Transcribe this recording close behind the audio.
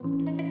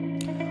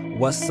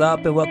What's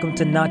up and welcome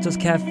to Nacho's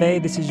Cafe.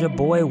 This is your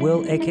boy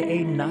Will, aka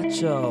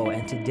Nacho,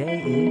 and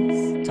today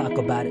is Talk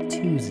About It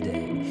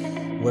Tuesday,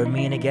 where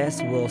me and a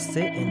guest will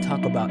sit and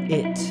talk about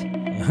it,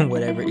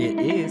 whatever it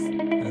is,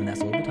 and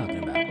that's what we're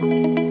talking about.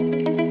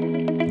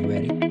 You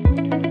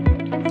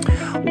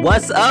ready?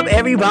 What's up,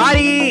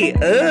 everybody?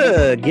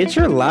 Get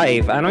your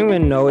life. I don't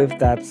even know if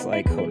that's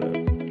like, hold up.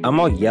 I'm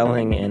all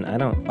yelling and I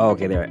don't, oh,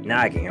 okay, there. Now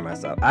I can hear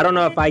myself. I don't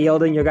know if I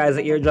yelled in your guys'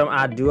 eardrum.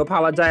 I do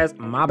apologize.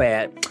 My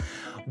bad.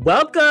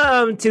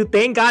 Welcome to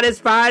Thank God It's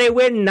Friday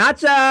with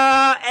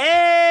Nacho.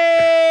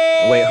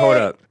 Hey! Wait, hold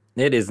up.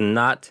 It is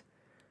not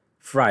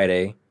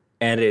Friday,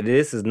 and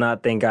this is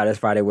not Thank God It's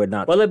Friday with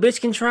Nacho. Well, a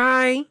bitch can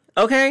try,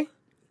 okay?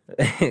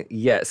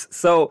 Yes.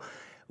 So,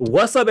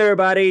 what's up,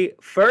 everybody?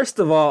 First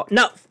of all,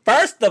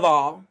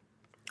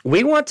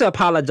 we want to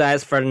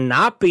apologize for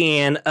not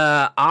being,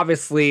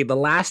 obviously, the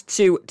last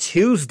two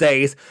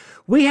Tuesdays.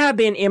 We have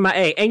been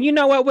MIA. And you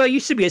know what, Will?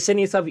 You should be ashamed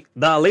of yourself.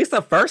 At least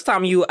the first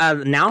time you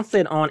announced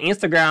it on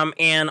Instagram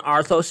and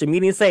our social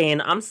media saying,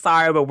 I'm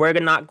sorry, but we're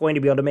not going to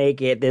be able to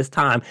make it this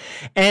time.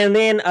 And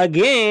then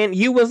again,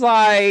 you was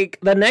like,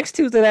 the next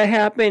Tuesday that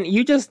happened,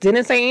 you just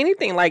didn't say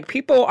anything. Like,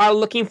 people are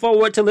looking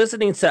forward to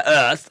listening to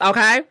us,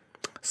 okay?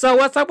 So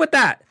what's up with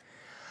that?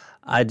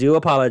 I do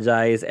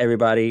apologize,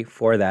 everybody,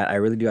 for that. I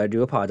really do. I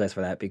do apologize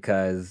for that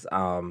because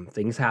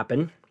things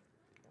happen.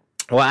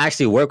 Well,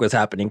 actually, work was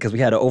happening because we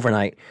had an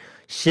overnight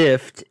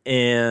shift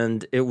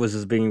and it was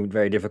just being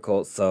very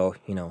difficult. So,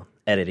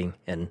 editing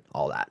and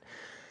all that.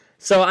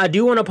 So I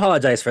do want to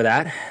apologize for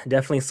that.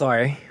 Definitely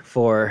sorry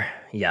for,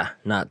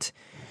 not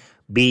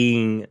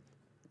being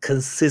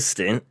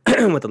consistent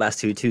with the last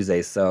two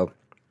Tuesdays. So,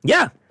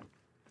 yeah.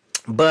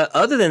 But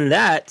other than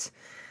that,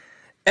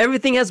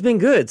 everything has been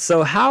good.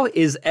 So how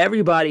is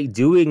everybody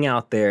doing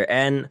out there?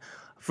 And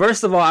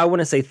first of all, I want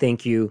to say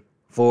thank you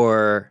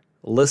for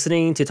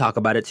listening to Talk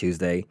About It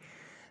Tuesday.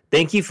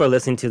 Thank you for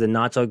listening to the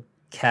Nacho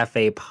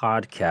Cafe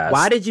podcast.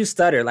 Why did you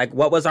stutter? Like,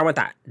 what was wrong with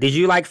that? Did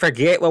you,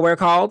 forget what we're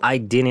called? I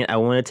didn't. I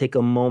want to take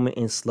a moment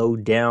and slow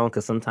down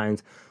because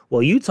sometimes,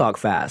 you talk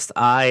fast.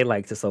 I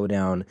like to slow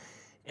down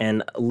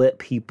and let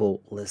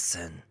people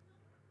listen.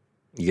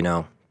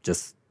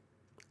 Just...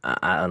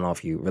 I don't know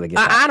if you really get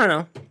that. I don't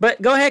know.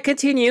 But go ahead,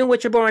 continue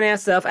with your boring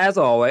ass self, as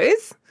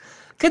always.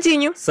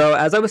 Continue. So,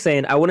 as I was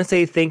saying, I want to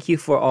say thank you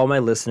for all my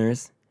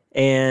listeners.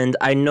 And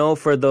I know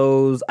for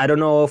those, I don't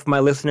know if my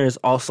listeners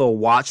also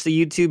watch the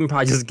YouTube and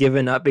probably just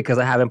given up because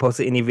I haven't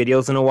posted any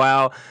videos in a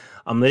while.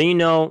 I'm letting you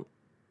know,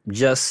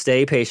 just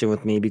stay patient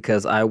with me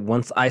because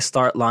once I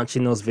start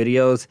launching those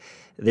videos,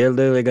 they're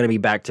literally going to be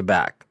back to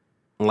back.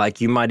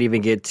 Like, you might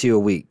even get 2 a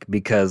week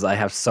because I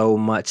have so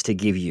much to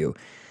give you.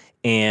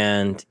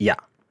 And yeah.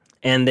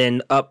 And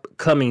then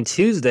upcoming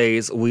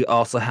Tuesdays,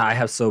 I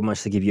have so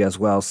much to give you as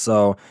well.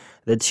 So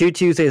the 2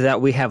 Tuesdays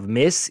that we have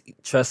missed,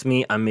 trust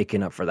me, I'm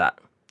making up for that.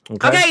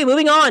 Okay,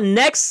 moving on.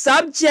 Next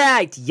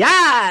subject.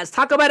 Yes,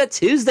 Talk About It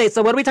Tuesday.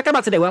 So what are we talking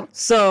about today, Will?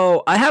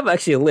 So I have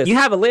actually a list. You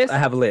have a list? I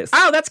have a list.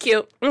 Oh, that's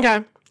cute.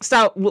 Okay.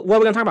 So what are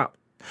we going to talk about?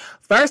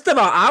 First of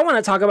all, I want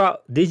to talk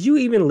about, did you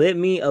even let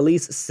me at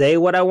least say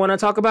what I want to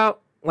talk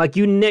about? Like,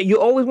 you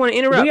always want to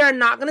interrupt. We are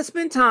not going to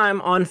spend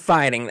time on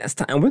fighting this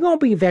time. We're going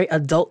to be very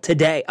adult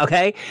today,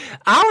 okay?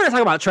 I want to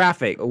talk about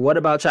traffic. What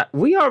about traffic?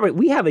 We have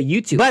a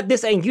YouTube. But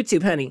this ain't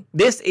YouTube, honey.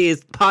 This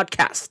is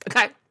podcast,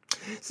 okay?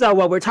 So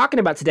what we're talking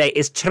about today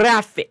is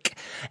traffic.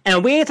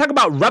 And we ain't talking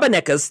about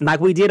rubberneckers like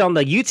we did on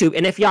the YouTube.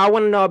 And if y'all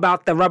want to know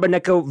about the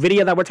rubbernecker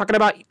video that we're talking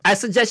about, I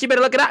suggest you better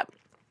look it up.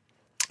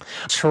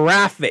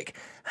 Traffic.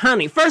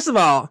 Honey, first of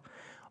all,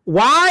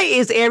 why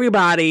is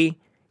everybody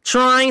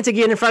trying to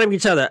get in front of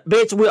each other?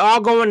 Bitch, we're all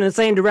going in the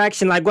same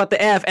direction, like what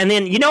the F. And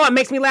then, you know what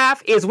makes me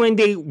laugh is when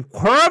they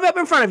curve up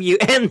in front of you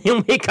and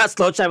then we got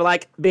slow traffic.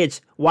 Like, bitch,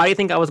 why do you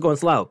think I was going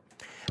slow?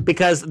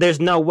 Because there's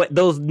no way, it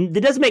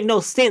doesn't make no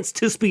sense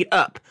to speed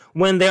up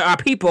when there are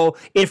people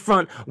in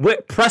front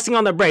pressing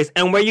on the brakes.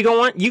 And where you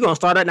going? You're going to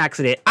start an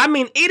accident. I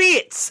mean,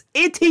 idiots.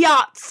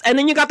 And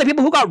then you got the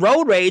people who got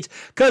road rage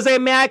because they're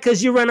mad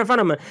because you ran in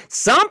front of them.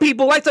 Some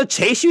people like to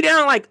chase you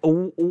down. Like,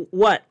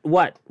 what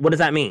does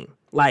that mean?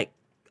 Like,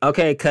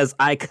 okay, because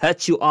I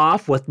cut you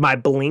off with my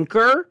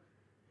blinker,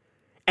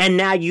 and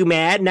now you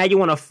mad? Now you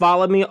want to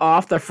follow me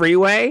off the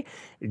freeway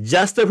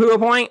just to prove a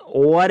point?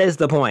 What is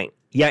the point?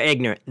 You're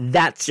ignorant.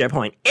 That's your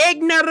point.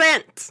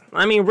 Ignorant!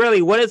 I mean,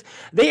 really,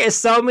 there is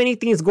so many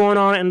things going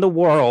on in the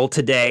world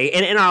today,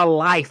 and in our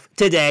life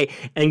today,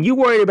 and you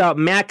worried about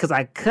mad because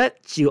I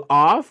cut you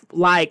off?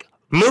 Like,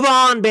 move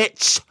on,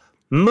 bitch!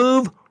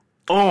 Move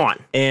on.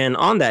 And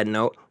on that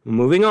note,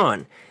 moving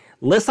on.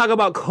 Let's talk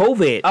about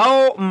COVID.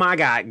 Oh my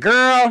God,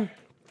 girl.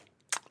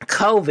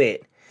 COVID.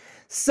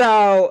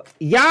 So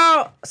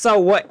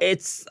what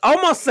it's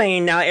almost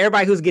saying now,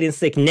 everybody who's getting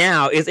sick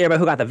now is everybody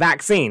who got the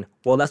vaccine.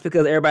 Well, that's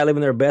because everybody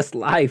living their best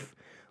life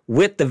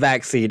with the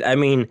vaccine. I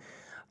mean,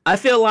 I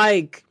feel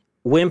like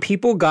when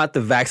people got the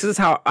vaccine, this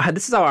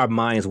is how our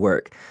minds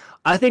work.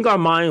 I think our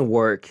mind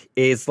work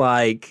is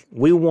like,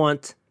 we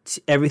want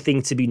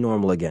everything to be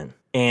normal again.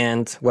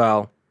 And,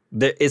 well,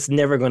 it's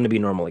never going to be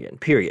normal again,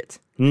 period.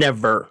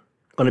 Never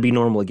going to be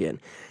normal again.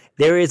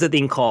 There is a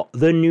thing called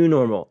the new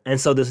normal. And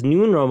so this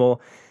new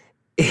normal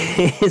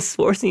is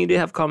forcing you to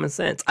have common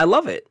sense. I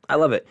love it. I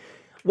love it.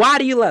 Why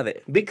do you love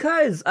it?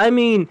 Because, I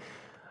mean,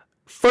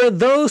 for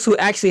those who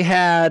actually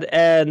had,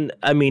 and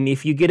I mean,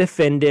 if you get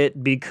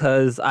offended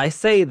because I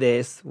say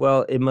this,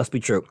 well, it must be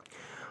true.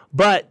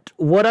 But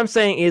what I'm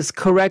saying is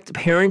correct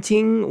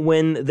parenting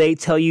when they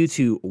tell you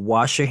to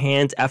wash your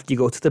hands after you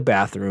go to the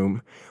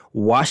bathroom,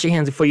 wash your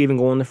hands before you even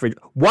go in the fridge,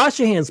 wash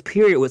your hands,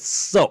 period, with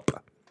soap.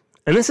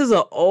 And this is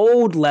an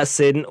old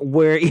lesson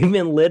where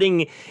even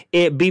letting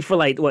it be for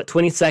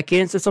 20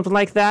 seconds or something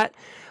like that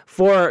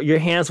for your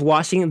hands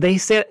washing, they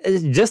said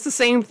it's just the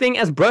same thing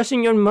as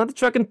brushing your mother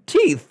trucking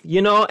teeth,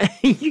 you know?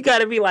 You got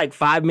to be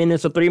 5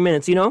 minutes or 3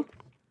 minutes, you know?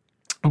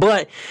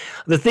 But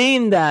the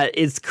thing that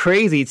is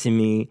crazy to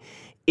me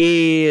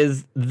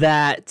is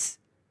that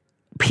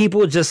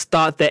people just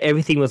thought that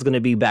everything was going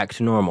to be back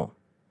to normal.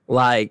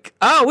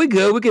 Oh, we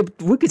good.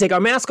 We could take our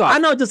mask off. I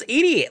know, just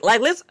idiot.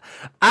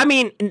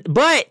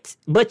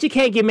 But you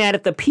can't get mad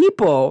at the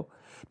people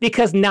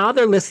because now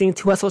they're listening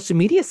to what social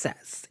media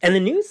says and the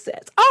news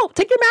says. Oh,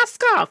 take your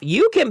mask off.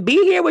 You can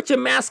be here with your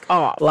mask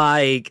off.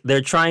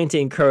 They're trying to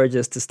encourage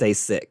us to stay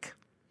sick.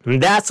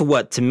 And that's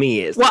what to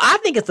me is. Well, I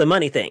think it's a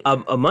money thing.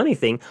 A money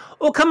thing.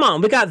 Well, come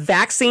on. We got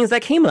vaccines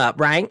that came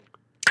up, right?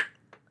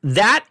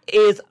 That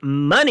is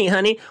money,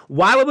 honey.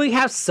 Why would we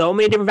have so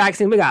many different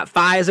vaccines? We got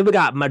Pfizer, we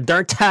got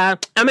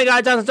Moderna, and we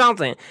got Johnson &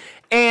 Johnson.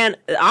 And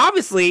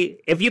obviously,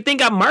 if you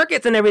think of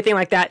markets and everything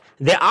like that,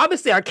 they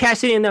obviously are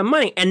cashing in their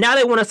money. And now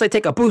they want us to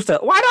take a booster.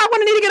 Why do I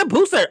want to need to get a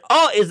booster?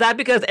 Oh, is that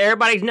because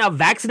everybody's now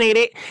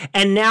vaccinated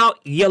and now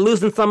you're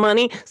losing some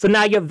money? So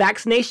now your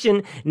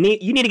vaccination,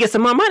 you need to get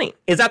some more money.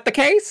 Is that the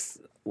case?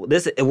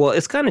 Well,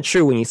 it's kind of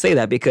true when you say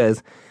that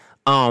because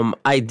I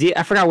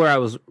forgot where I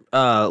was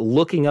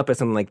looking up at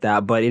something like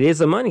that, but it is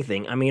a money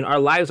thing. I mean, our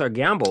lives are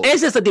gambled.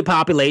 It's just a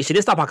depopulation.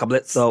 It's the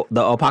apocalypse. So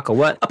the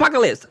what?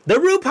 Apocalypse. The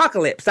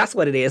Rue-pocalypse. That's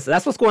what it is.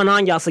 That's what's going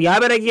on, y'all. So y'all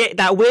better get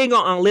that wig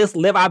on. Let's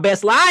live our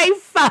best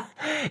life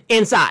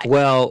inside.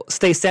 Well,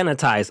 stay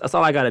sanitized. That's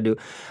all I gotta do.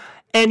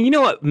 And you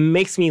know what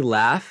makes me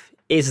laugh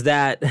is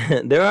that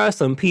there are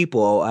some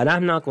people, and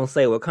I'm not gonna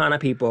say what kind of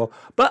people,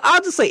 but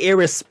I'll just say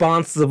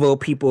irresponsible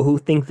people who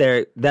think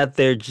that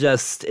they're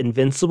just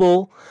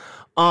invincible.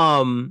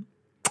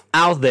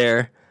 Out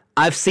there,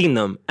 I've seen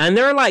them, and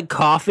they're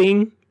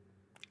coughing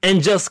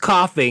and just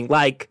coughing,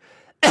 with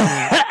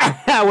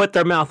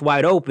their mouth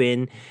wide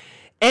open.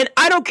 And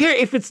I don't care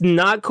if it's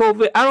not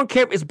COVID. I don't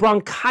care if it's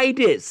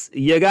bronchitis.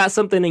 You got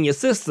something in your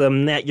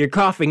system that you're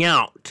coughing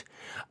out.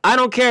 I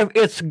don't care if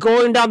it's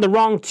going down the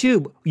wrong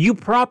tube. You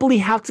properly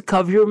have to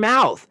cover your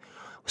mouth.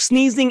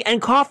 Sneezing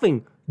and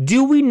coughing.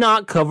 Do we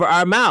not cover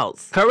our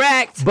mouths?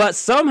 Correct. But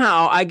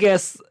somehow, I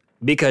guess,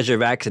 because you're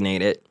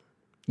vaccinated,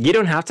 you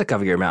don't have to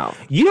cover your mouth.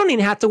 You don't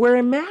even have to wear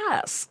a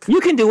mask. You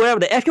can do whatever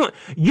the F you want.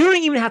 You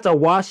don't even have to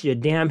wash your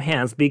damn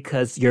hands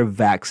because you're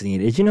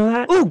vaccinated. Did you know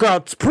that? Ooh,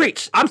 girl,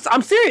 preach.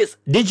 I'm serious.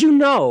 Did you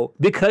know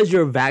because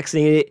you're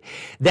vaccinated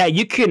that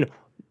you can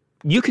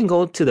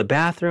go to the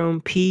bathroom,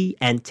 pee,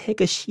 and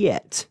take a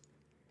shit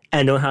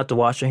and don't have to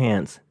wash your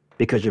hands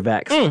because you're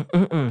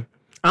vaccinated?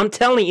 I'm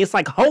telling you, it's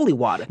like holy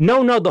water.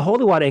 No, the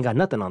holy water ain't got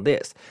nothing on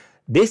this.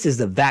 This is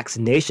the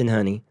vaccination,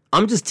 honey.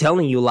 I'm just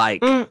telling you,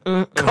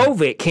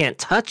 COVID can't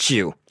touch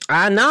you.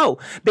 I know,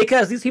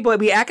 because these people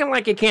be acting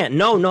like it can't.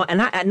 No,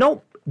 and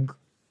no,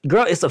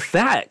 girl, it's a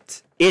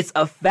fact. It's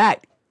a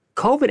fact.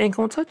 COVID ain't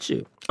gonna touch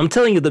you. I'm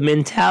telling you, the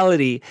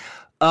mentality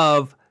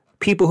of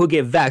people who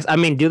get vaxxed. I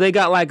mean, do they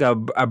got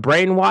a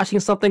brainwashing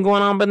something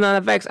going on but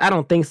not vax? I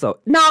don't think so.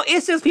 No,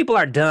 it's just people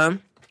are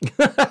dumb.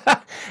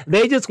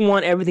 They just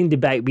want everything to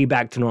be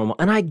back to normal.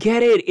 And I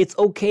get it. It's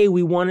okay.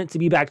 We want it to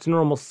be back to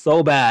normal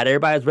so bad.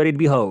 Everybody's ready to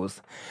be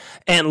hoes.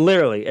 And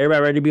literally,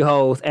 everybody ready to be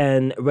hoes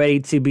and ready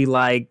to be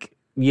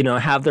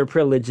have their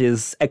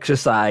privileges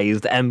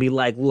exercised and be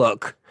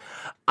look,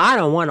 I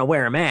don't want to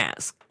wear a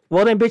mask.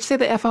 Well, then, bitch, stay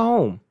the F at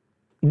home.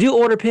 Do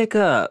order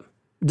pickup,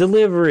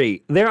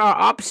 delivery. There are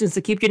options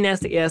to keep your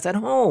nasty ass at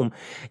home.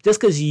 Just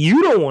because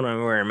you don't want to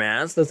wear a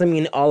mask doesn't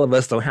mean all of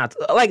us don't have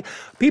to.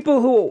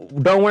 People who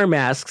don't wear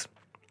masks,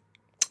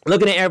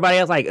 looking at everybody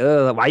else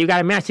why you got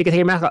a mask? You can take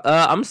your mask off.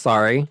 I'm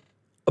sorry,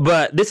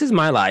 but this is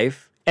my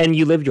life. And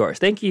you live yours.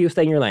 Thank you.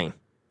 Stay in your lane.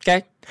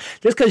 Okay?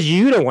 Just because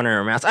you don't want to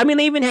wear a mask. I mean,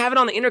 they even have it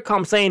on the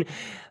intercom saying,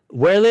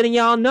 we're letting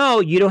y'all know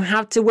you don't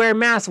have to wear a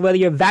mask whether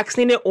you're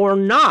vaccinated or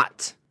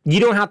not. You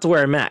don't have to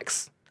wear a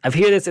mask. I've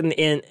heard this in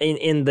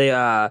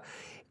the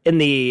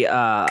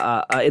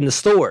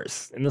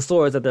stores. In the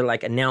stores that they're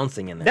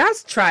announcing in there.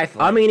 That's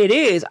trifling. I mean, it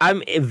is.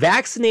 I'm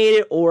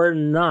vaccinated or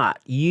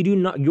not.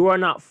 You are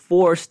not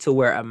forced to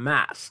wear a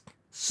mask.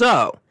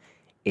 So,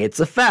 it's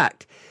a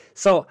fact.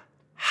 So,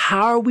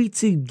 how are we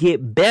to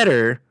get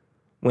better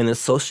when the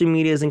social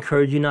media is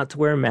encouraging you not to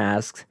wear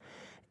masks?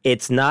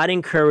 It's not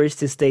encouraged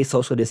to stay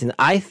social distancing.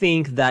 I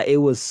think that it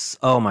was,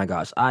 oh my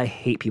gosh, I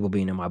hate people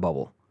being in my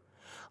bubble.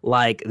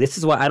 This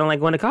is why I don't like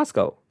going to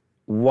Costco,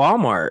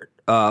 Walmart,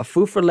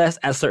 food for less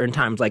at certain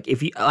times. Like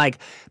if you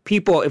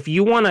if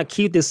you want to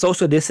keep this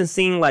social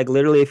distancing, like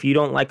literally if you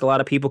don't like a lot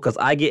of people, because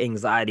I get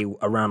anxiety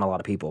around a lot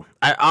of people.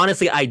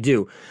 I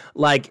do.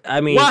 Like,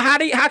 I mean, well, how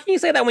can you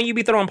say that when you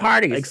be throwing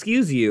parties?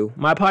 Excuse you,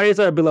 my parties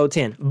are below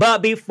 10.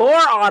 But before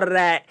all of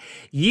that,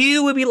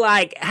 you would be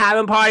like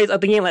having parties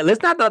up again. Like,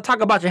 let's not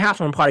talk about your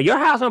housewarming party. Your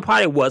housewarming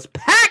party was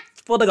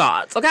packed for the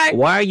gods, okay?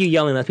 Why are you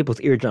yelling at people's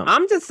eardrum?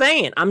 I'm just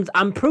saying.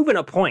 I'm proving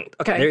a point,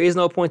 okay? There is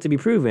no point to be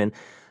proven.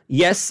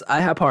 Yes,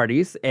 I have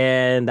parties,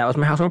 and that was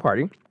my housewarming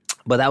party,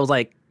 but that was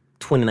like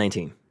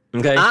 2019.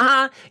 Okay.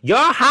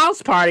 Your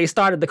house party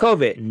started the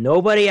COVID.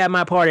 Nobody at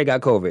my party got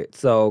COVID.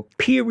 So,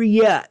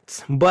 period.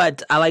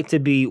 But I like to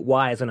be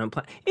wise when I'm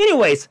playing.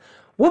 Anyways,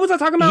 what was I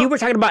talking about? You were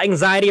talking about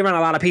anxiety around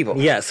a lot of people.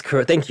 Yes,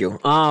 correct. Thank you.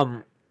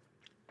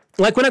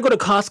 Like when I go to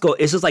Costco,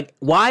 it's just like,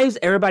 why is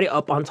everybody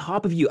up on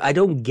top of you? I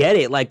don't get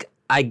it. Like,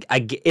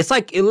 it's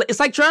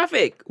like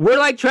traffic. We're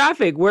like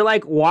traffic. We're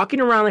like walking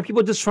around and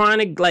people just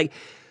trying to like,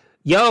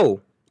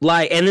 yo.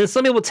 Like, and then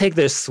some people take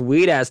their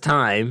sweet ass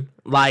time.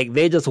 Like,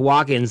 they just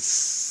walking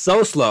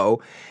so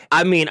slow.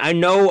 I mean, I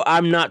know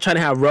I'm not trying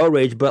to have road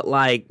rage, but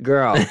like,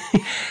 girl,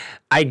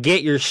 I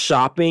get your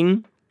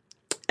shopping,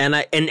 and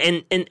I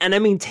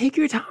mean, take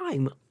your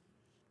time,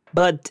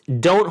 but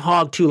don't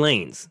hog two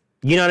lanes.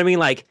 You know what I mean?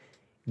 Like,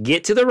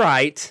 get to the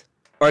right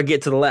or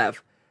get to the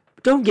left.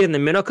 Don't get in the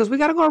middle because we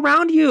gotta go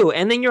around you,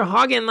 and then you're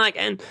hogging like,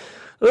 and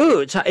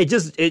ooh,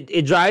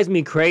 it drives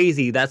me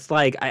crazy. That's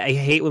like, I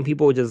hate when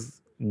people just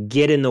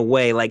get in the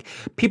way. Like,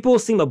 people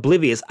seem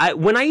oblivious.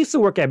 When I used to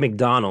work at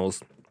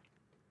McDonald's,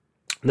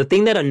 the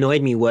thing that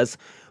annoyed me was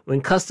when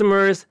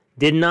customers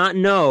did not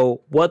know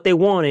what they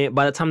wanted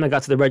by the time they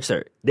got to the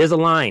register. There's a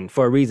line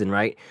for a reason,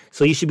 right?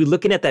 So you should be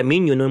looking at that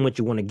menu and knowing what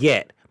you want to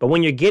get. But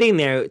when you're getting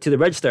there to the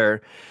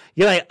register,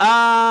 you're like, I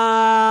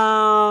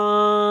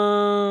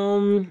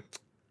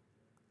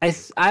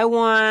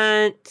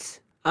want,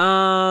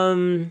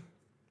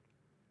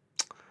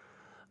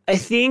 I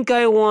think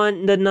I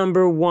want the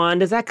number 1.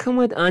 Does that come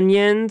with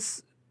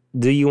onions?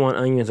 Do you want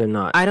onions or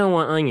not? I don't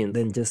want onions.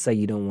 Then just say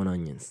you don't want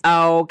onions.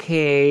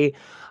 Okay.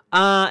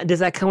 Does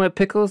that come with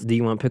pickles? Do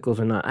you want pickles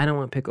or not? I don't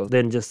want pickles.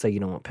 Then just say you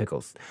don't want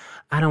pickles.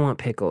 I don't want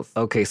pickles.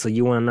 Okay, so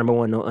you want a number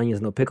 1, no onions,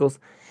 no pickles?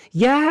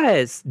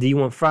 Yes. Do you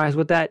want fries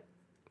with that?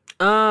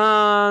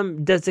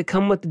 Does it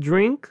come with the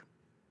drink?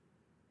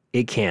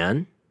 It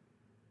can.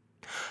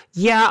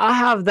 Yeah, I'll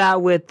have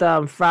that with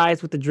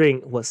fries with the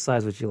drink. What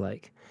size would you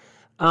like?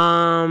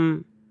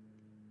 Can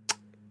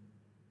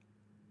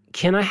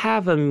I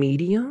have a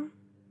medium?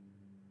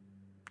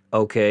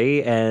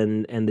 Okay,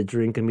 and the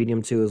drink a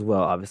medium too as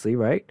well, obviously,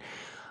 right?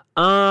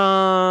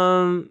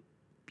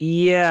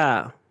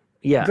 Yeah.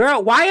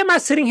 Girl, why am I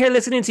sitting here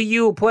listening to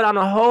you put on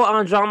a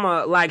whole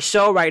drama like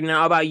show right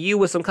now about you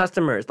with some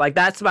customers? Like,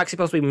 that's actually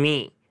supposed to be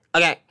me.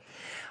 Okay.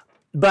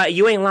 But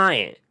you ain't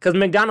lying, because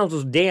McDonald's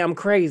was damn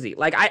crazy.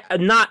 Like,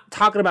 I'm not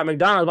talking about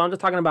McDonald's, but I'm just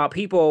talking about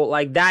people.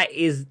 Like,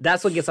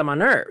 that's what gets on my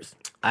nerves.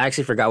 I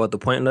actually forgot what the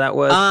point of that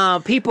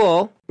was.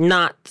 People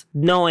not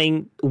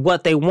knowing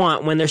what they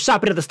want when they're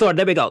shopping at the store.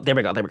 There we go.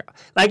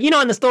 Like, you know,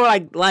 in the store,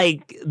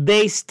 like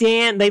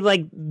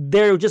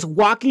they're just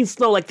walking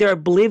slow, like they're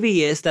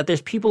oblivious that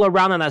there's people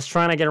around them that's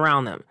trying to get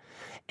around them.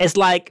 It's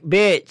like,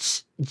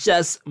 bitch,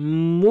 just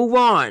move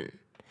on.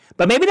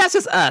 But maybe that's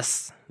just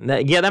us.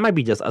 That might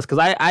be just us, because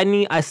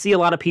I see a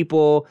lot of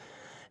people,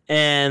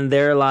 and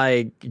they're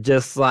like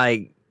just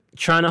like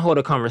trying to hold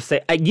a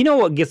conversation. You know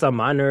what gets on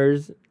my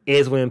nerves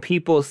is when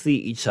people see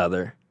each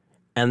other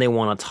and they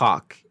want to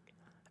talk,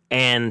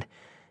 and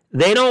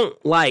they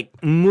don't like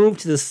move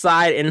to the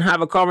side and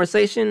have a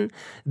conversation.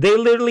 They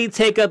literally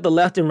take up the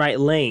left and right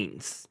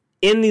lanes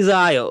in these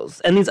aisles,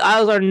 and these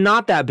aisles are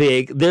not that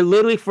big. They're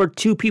literally for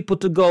 2 people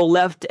to go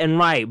left and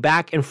right,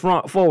 back and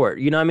front, forward.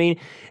 You know what I mean?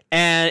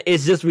 And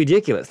it's just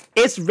ridiculous.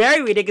 It's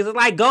very ridiculous. It's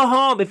like, go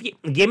home. If you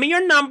give me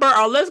your number,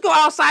 or let's go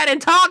outside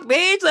and talk,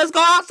 bitch. Let's go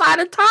outside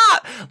and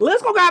talk.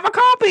 Let's go grab a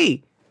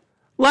coffee.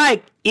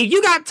 Like, if you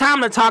got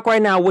time to talk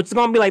right now, which is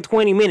going to be like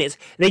 20 minutes,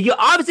 then you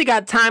obviously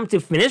got time to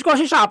finish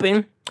grocery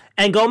shopping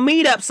and go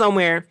meet up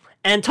somewhere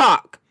and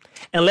talk.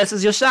 Unless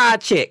it's your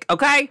side chick,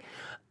 okay?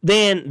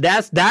 Then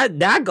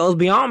that goes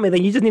beyond me.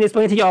 Then you just need to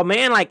explain to your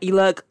man, like,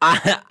 look,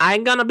 I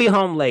ain't gonna be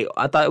home late.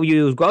 I thought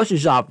you was grocery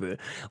shopping.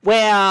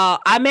 Well,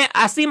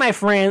 I see my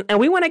friend, and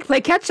we want to play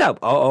catch up.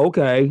 Oh,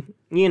 okay.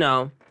 You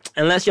know,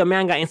 unless your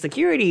man got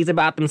insecurities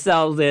about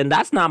themselves, then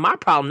that's not my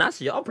problem. That's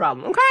your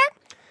problem, okay?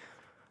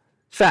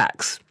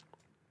 Facts.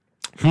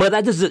 But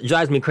that just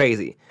drives me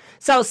crazy.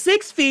 So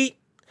 6 feet,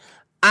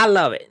 I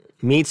love it.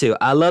 Me too.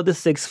 I love the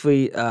 6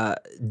 feet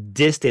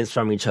distance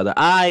from each other.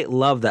 I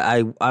love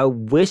that. I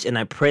wish and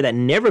I pray that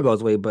never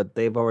goes away, but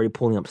they've already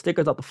pulling up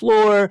stickers off the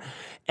floor,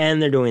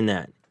 and they're doing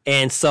that.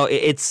 And so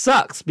it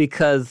sucks,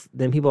 because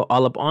then people are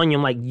all up on you.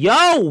 I'm like,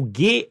 yo,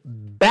 get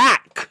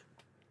back.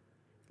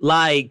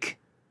 Like,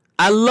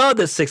 I love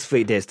the 6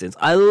 feet distance.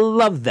 I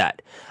love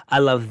that. I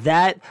love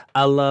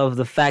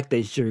the fact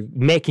that you're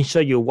making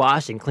sure you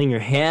wash and clean your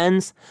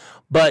hands.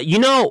 But, you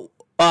know,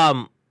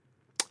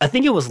 I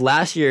think it was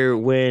last year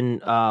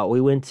when we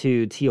went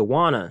to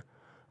Tijuana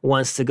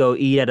once to go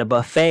eat at a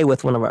buffet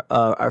with one of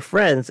our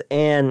friends.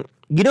 And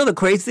you know the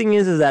crazy thing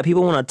is that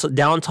people want to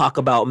down talk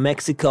about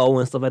Mexico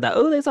and stuff like that.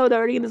 Oh, they're so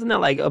dirty and this and that.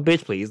 Like, oh,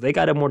 bitch, please. They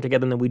got it more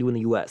together than we do in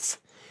the U.S.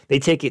 They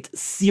take it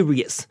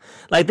serious.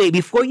 Like,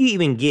 before you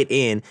even get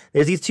in,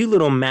 there's these 2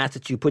 little mats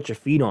that you put your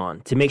feet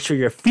on to make sure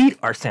your feet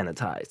are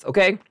sanitized,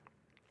 okay?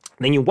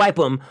 Then you wipe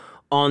them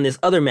on this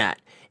other mat.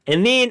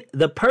 And then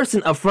the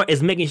person up front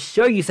is making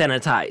sure you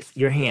sanitize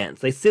your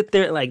hands. They sit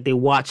there like they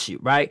watch you,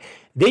 right?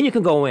 Then you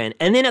can go in.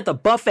 And then at the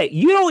buffet,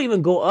 you don't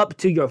even go up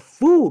to your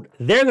food.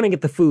 They're going to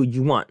get the food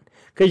you want.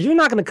 Because you're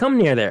not going to come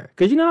near there.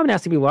 Because you know how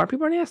nasty people are.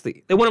 People are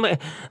nasty. They want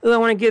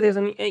to get this.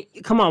 And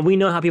come on, we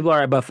know how people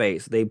are at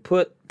buffets. They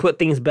put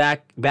things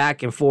back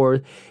and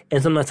forth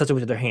and sometimes touch it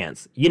with their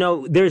hands. You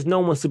know, there's no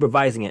one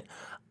supervising it.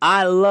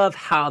 I love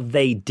how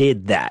they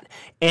did that.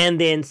 And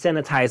then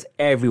sanitize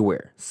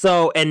everywhere.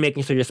 So, and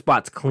making sure your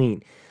spot's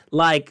clean.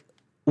 Like,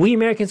 we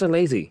Americans are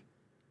lazy.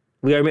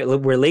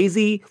 We're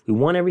lazy. We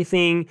want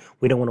everything.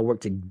 We don't want to work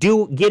to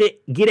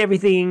get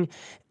everything.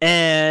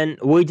 And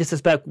we just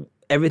expect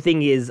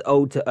everything is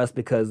owed to us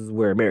because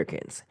we're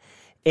Americans.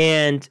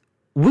 And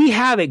we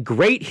have it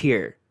great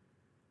here.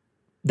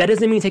 That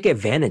doesn't mean take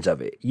advantage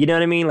of it. You know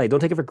what I mean? Like,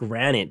 don't take it for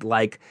granted.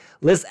 Like,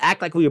 let's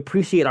act like we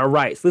appreciate our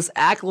rights. Let's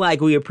act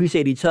like we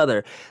appreciate each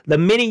other. The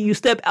minute you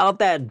step out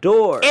that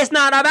door, it's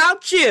not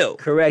about you.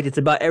 Correct. It's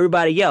about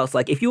everybody else.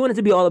 Like, if you want it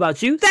to be all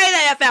about you, stay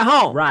the F at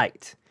home.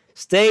 Right.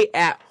 Stay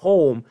at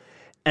home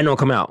and don't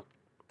come out.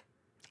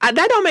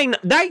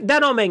 That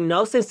don't make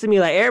no sense to me.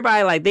 Like,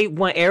 everybody, like, they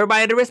want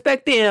everybody to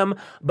respect them,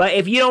 but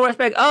if you don't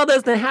respect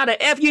others, then how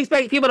the F you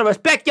expect people to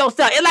respect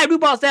yourself? It's like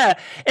RuPaul said,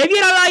 if you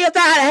don't love yourself,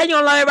 how the hell you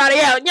gonna love everybody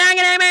else? You ain't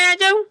gonna man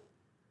you?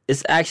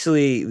 It's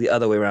actually the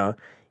other way around.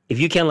 If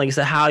you can't love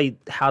yourself,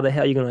 how the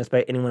hell you gonna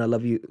expect anyone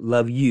to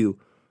love you,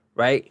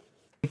 right?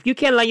 If you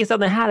can't love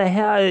yourself, then how the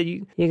hell are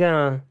you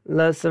gonna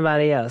love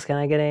somebody else? Can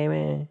I get an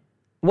amen?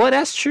 Well,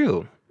 that's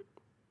true.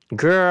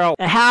 Girl,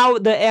 how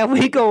the F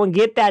we go and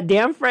get that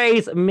damn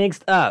phrase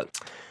mixed up?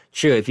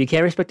 True, if you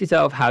can't respect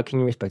yourself, how can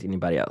you respect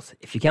anybody else?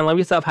 If you can't love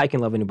yourself, how can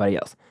you love anybody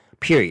else?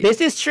 Period.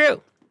 This is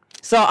true.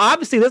 So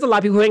obviously, there's a lot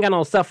of people who ain't got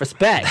no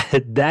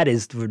self-respect. That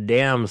is for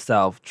damn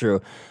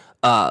true.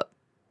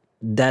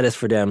 That is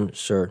for damn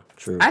sure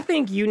true. I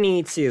think you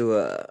need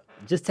to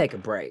just take a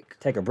break.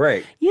 Take a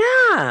break?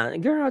 Yeah,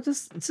 girl,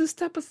 just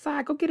step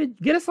aside. Go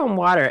get us some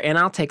water, and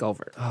I'll take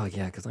over. Oh,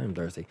 yeah, because I'm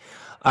thirsty.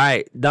 All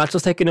right,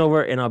 Nacho's taking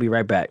over, and I'll be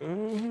right back.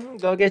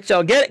 Go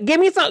give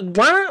me some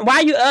wine. Why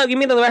you up? Give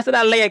me the rest of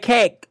that layer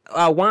cake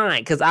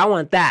wine, because I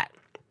want that.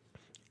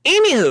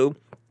 Anywho,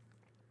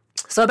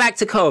 so back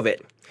to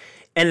COVID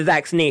and the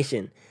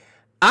vaccination.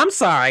 I'm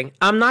sorry,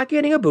 I'm not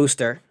getting a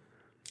booster,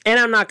 and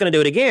I'm not going to do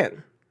it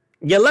again.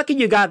 You're lucky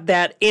you got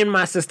that in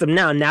my system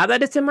now. Now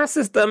that it's in my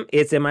system,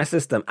 it's in my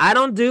system. I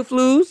don't do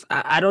flus.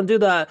 I don't do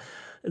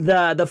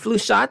the flu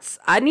shots.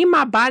 I need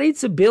my body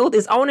to build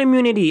its own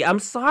immunity. I'm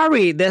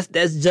sorry. That's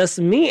just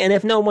me. And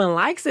if no one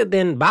likes it,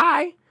 then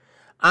bye.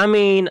 I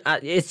mean,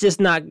 it's just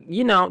not,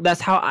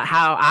 that's how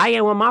I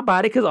am with my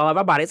body, because all of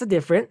our bodies are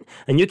different.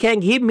 And you can't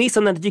give me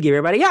something that you give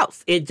everybody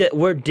else.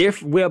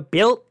 We're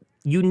built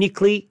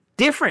uniquely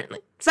differently.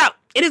 So,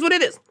 it is what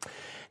it is.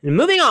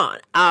 Moving on.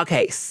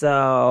 Okay,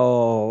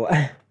 so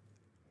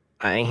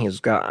he's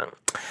gone.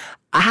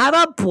 I have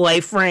a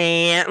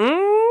boyfriend.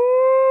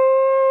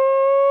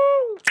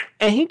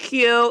 And he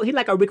cute. He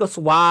like a Rico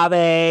Suave.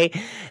 I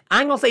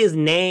ain't gonna say his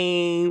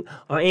name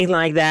or anything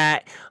like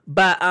that.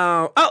 But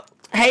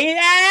hey,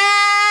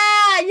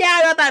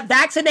 yeah, about that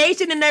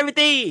vaccination and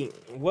everything.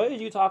 What are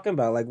you talking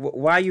about? Like,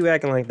 why are you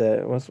acting like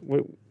that?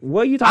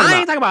 What are you talking about? I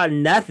ain't talking about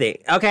nothing.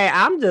 Okay,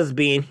 I'm just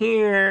being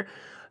here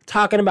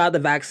talking about the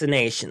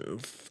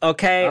vaccinations.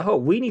 Okay, I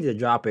hope we need to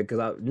drop it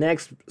because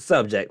next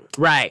subject,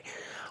 right?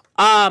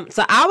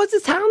 So I was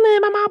just telling them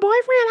about my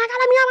boyfriend. I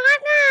got a new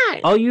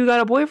boyfriend. Oh, you got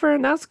a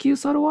boyfriend? That's cute.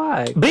 So do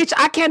I. Bitch,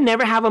 I can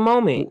never have a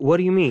moment. What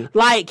do you mean?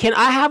 Like, can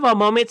I have a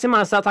moment to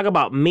myself? Talk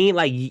about me.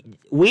 Like,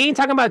 we ain't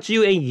talking about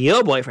you and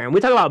your boyfriend.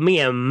 We talking about me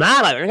and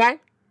my boyfriend. Okay.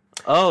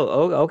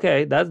 Oh,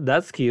 okay.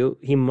 That's cute.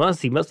 He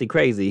must be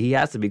crazy. He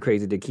has to be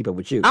crazy to keep up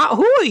with you.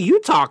 Who are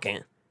you talking?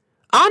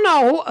 Oh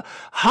no.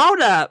 Hold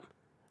up.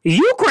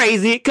 You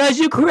crazy because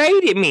you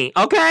created me,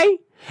 okay?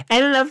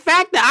 And the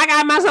fact that I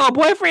got myself a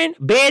boyfriend,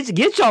 bitch,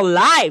 get your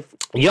life.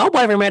 Your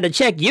boyfriend had to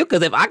check you,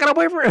 because if I got a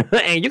boyfriend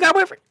and you got a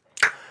boyfriend,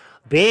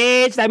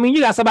 bitch, that means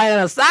you got somebody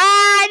on the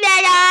side,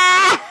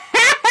 nigga.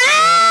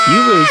 You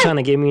really trying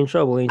to get me in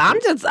trouble, ain't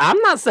you? I'm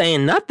not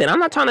saying nothing. I'm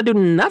not trying to do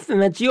nothing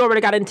that you already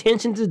got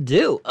intention to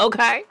do,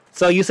 okay?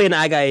 So you saying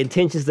that I got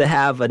intentions to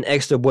have an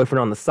extra boyfriend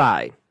on the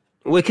side.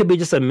 Well, it could be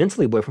just a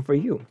mentally boyfriend for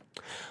you.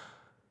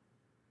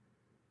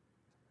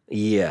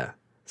 Yeah,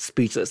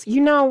 speechless.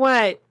 You know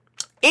what?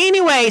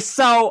 Anyway,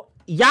 so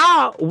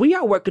y'all, we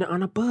are working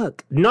on a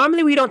book.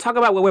 Normally we don't talk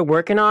about what we're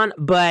working on,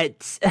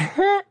 but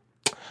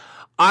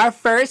our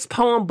first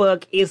poem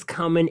book is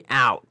coming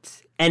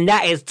out. And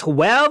that is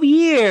 12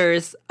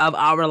 years of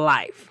our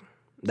life.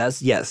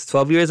 12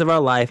 years of our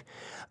life.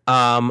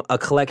 a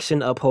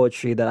collection of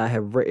poetry that I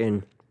have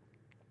written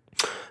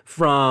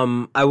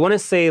from, I want to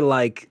say,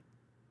 like,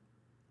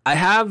 I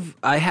have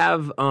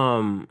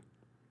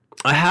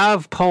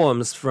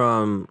poems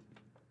from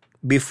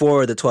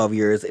before the 12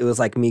 years. It was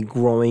like me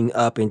growing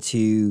up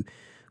into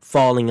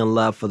falling in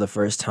love for the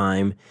first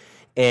time.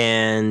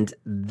 And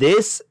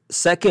this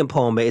second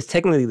poem is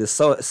technically the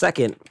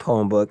second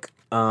poem book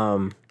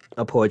of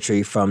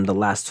poetry from the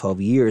last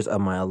 12 years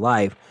of my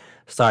life,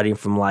 starting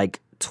from like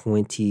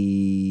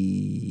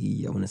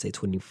 23, it was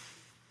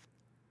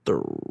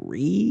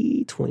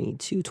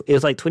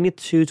like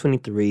 22,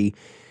 23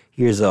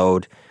 years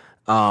old.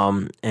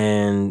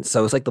 And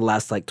so it's like the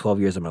last like 12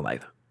 years of my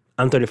life.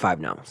 I'm 35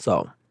 now.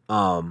 So,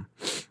 from,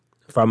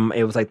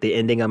 it was like the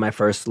ending of my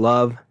first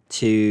love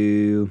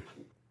to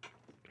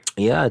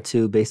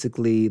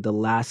basically the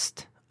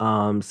last,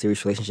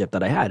 serious relationship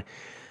that I had.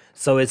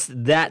 So it's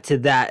that to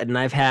that. And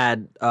I've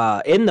had,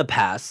 in the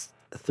past,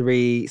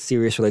 3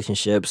 serious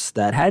relationships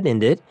that had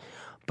ended,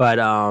 but,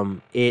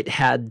 it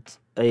had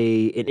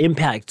an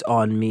impact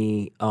on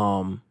me,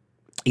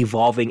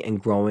 evolving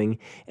and growing.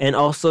 And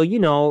also,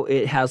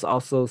 it has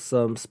also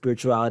some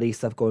spirituality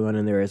stuff going on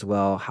in there as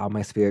well, how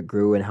my spirit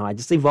grew and how I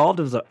just evolved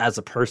as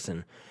a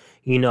person.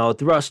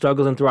 Through our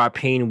struggles and through our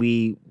pain,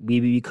 we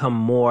become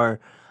more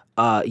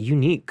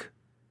unique.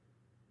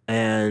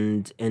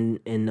 And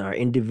our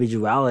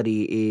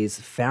individuality is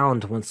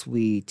found once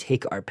we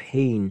take our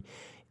pain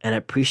and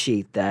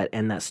appreciate that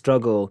and that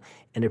struggle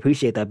and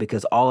appreciate that,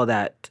 because all of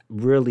that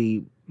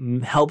really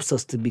helps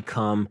us to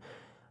become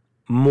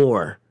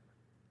more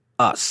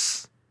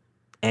us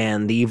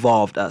and the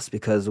evolved us,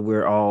 because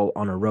we're all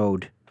on a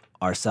road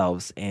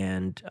ourselves.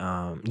 And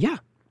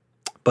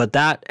but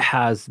that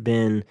has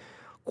been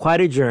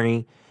quite a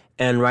journey,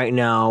 and right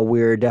now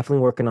we're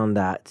definitely working on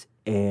that,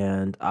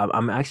 and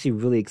I'm actually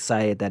really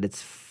excited that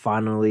it's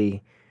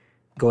finally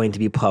going to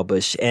be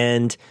published.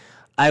 And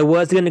I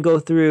was going to go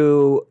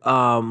through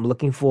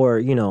looking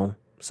for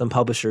some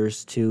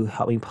publishers to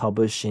help me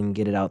publish and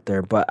get it out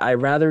there, but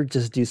I'd rather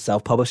just do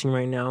self-publishing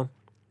right now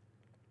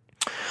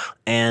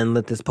and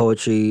let this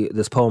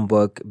poem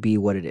book be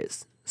what it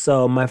is.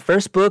 So my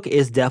first book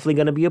is definitely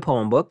going to be a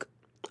poem book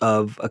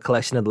of a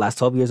collection of the last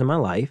 12 years of my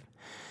life.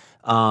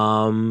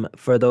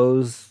 For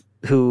those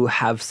who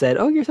have said,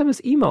 "Oh, your stuff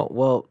is emo."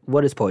 Well,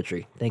 what is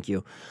poetry? Thank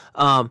you.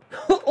 Ooh,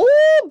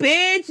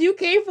 bitch, you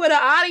came for the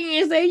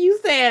audience and you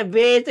said,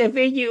 bitch,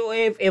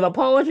 if a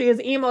poetry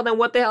is emo, then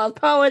what the hell is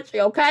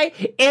poetry, okay?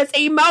 It's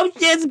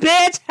emotions,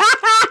 bitch.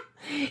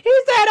 He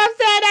said I'm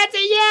saying that to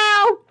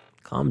you.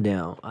 Calm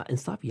down and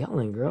stop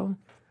yelling, girl.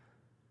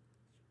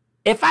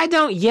 If I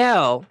don't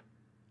yell,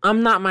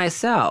 I'm not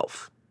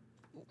myself.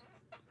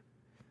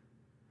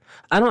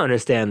 I don't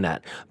understand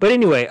that. But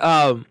anyway,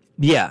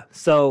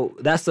 so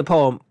that's the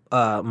poem,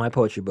 my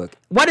poetry book.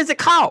 What is it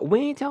called? We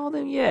ain't told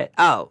them yet.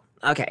 Oh,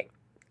 okay.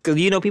 Because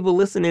people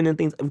listening and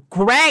things.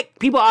 Correct.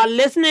 People are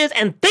listeners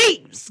and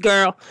thieves,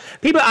 girl.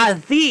 People are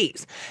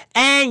thieves.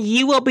 And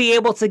you will be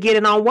able to get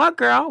it on what,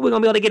 girl? We're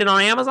going to be able to get it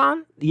on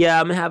Amazon? Yeah,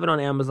 I'm going to have it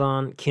on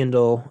Amazon,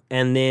 Kindle.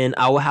 And then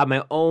I will have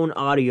my own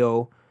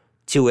audio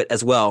to it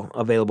as well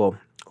available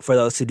for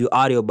those who do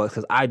audiobooks,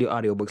 because I do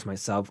audiobooks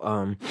myself.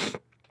 I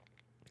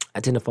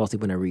tend to fall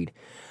asleep when I read.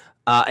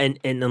 And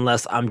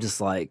unless I'm just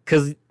like,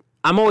 because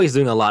I'm always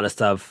doing a lot of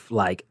stuff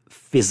like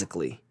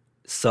physically.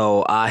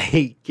 So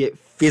I get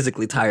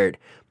physically tired,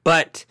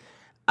 but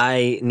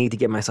I need to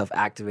get myself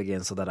active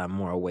again so that I'm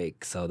more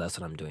awake. So that's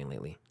what I'm doing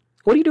lately.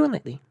 What are you doing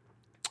lately?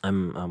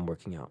 I'm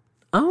working out.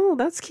 Oh,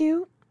 that's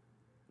cute.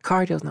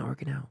 Cardio's not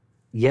working out.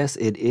 Yes,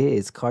 it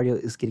is. Cardio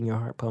is getting your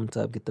heart pumped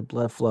up, get the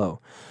blood flow.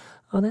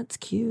 Oh, that's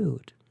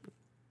cute.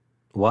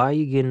 Why are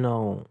you getting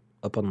all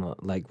up on the,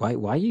 like, why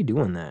are you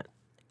doing that?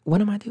 What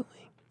am I doing?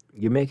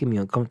 You're making me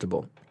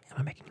uncomfortable. Am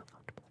I making you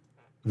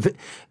uncomfortable?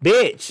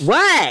 Bitch.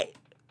 What?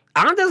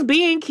 I'm just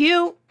being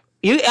cute.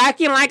 You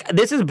acting like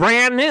this is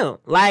brand new.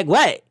 Like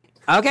what?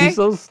 Okay? You're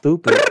so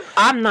stupid.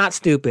 I'm not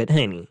stupid,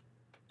 honey.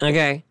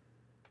 Okay?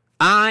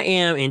 I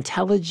am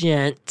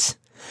intelligent,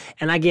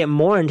 and I get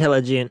more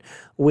intelligent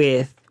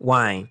with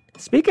wine.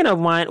 Speaking of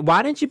wine,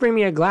 why didn't you bring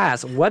me a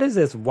glass? What is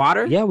this,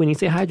 water? Yeah, we need to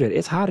stay hydrated.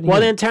 It's hot in here.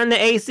 Well, then turn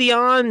the AC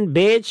on,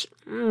 bitch.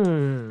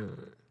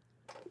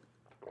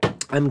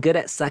 I'm good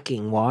at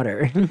sucking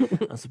water.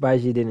 I'm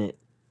surprised you didn't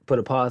put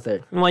a pause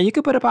there. Well, you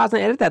could put a pause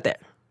and edit that there.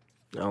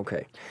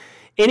 Okay.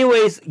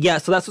 Anyways, yeah,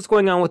 so that's what's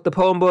going on with the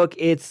poem book.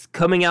 It's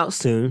coming out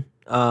soon.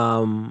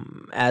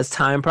 As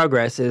time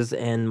progresses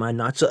and my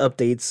Nacho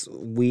updates,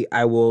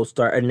 I will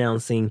start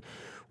announcing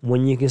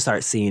when you can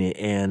start seeing it.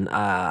 And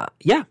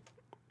yeah.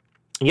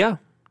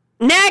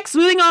 Next,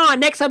 moving on.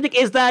 Next subject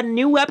is the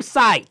new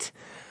website.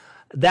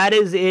 That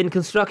is in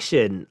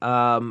construction.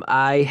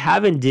 I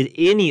haven't did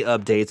any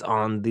updates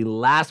on the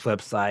last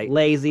website.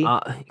 Lazy.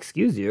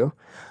 Excuse you.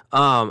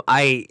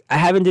 I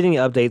haven't did any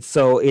updates,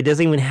 so it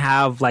doesn't even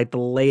have like the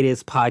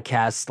latest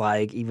podcasts,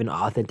 like even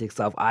authentic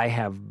stuff. I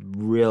have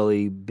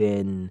really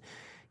been,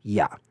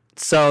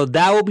 So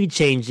that will be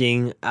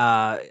changing.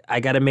 I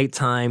got to make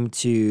time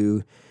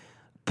to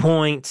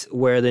point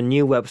where the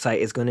new website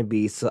is going to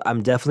be. So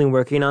I'm definitely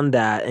working on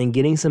that and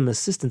getting some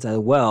assistance as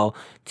well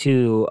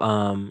to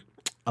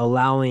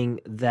allowing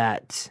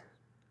that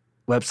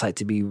website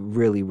to be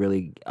really,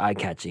 really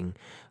eye-catching.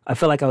 I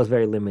felt like I was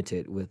very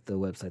limited with the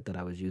website that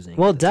I was using.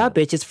 Well, duh,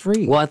 bitch, it's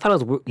free. Well, I thought I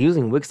was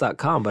using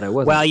Wix.com, but I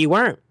wasn't. Well, you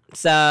weren't.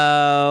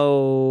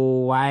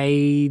 So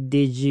why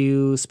did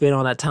you spend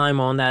all that time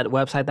on that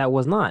website that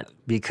was not?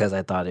 Because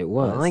I thought it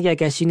was. Well, I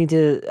guess you need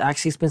to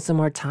actually spend some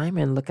more time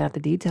and look at the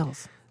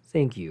details.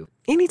 Thank you.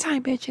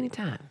 Anytime, bitch,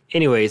 anytime.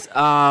 Anyways,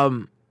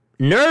 nerd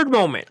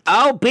moment.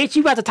 Oh, bitch,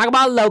 you about to talk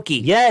about Loki.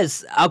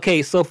 Yes.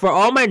 Okay, so for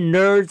all my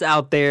nerds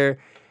out there,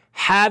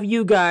 have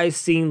you guys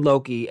seen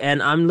Loki?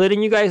 And I'm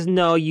letting you guys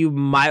know you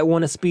might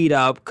want to speed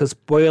up because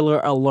spoiler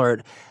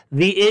alert.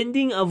 The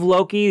ending of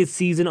Loki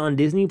season on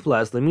Disney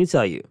Plus, let me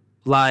tell you,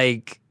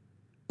 like,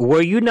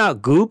 were you not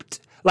gooped?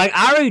 Like,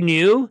 I already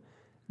knew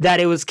that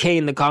it was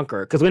Kane the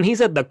Conqueror because when he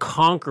said the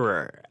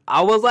Conqueror,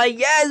 I was like,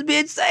 yes,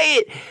 bitch, say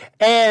it.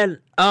 And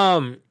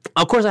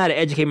of course I had to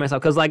educate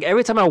myself because like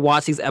every time I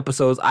watch these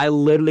episodes, I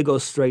literally go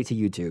straight to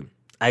YouTube.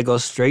 I go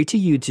straight to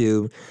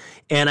YouTube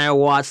and I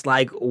watch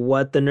like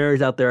what the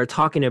nerds out there are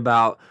talking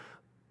about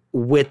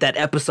with that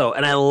episode,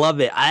 and I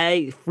love it.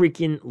 I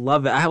freaking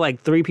love it. I have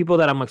like 3 people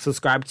that I'm like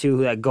subscribed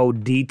to that go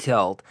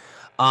detailed.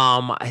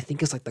 I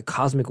think it's like the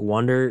Cosmic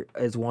Wonder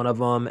is one of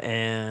them,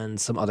 and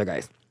some other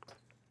guys.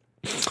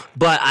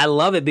 But I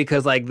love it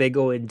because like they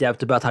go in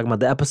depth about talking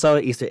about the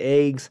episode, Easter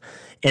eggs,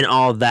 and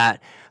all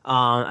that.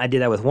 I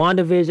did that with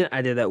WandaVision.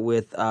 I did that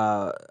with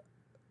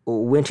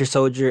Winter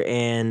Soldier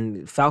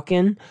and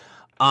Falcon.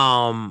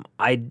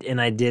 I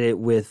did it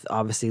with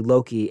obviously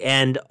Loki,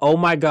 and oh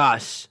my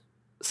gosh.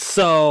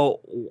 So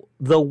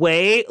the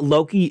way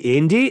Loki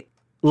ended,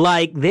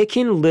 like they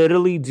can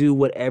literally do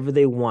whatever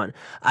they want.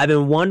 I've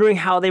been wondering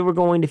how they were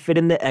going to fit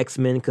in the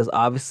X-Men because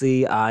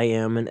obviously I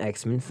am an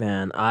X-Men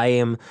fan.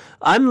 I'm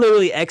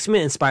literally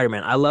X-Men and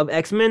Spider-Man. I love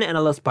X-Men and I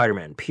love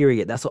Spider-Man.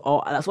 Period. That's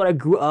what I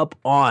grew up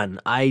on.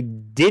 I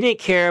didn't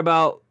care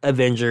about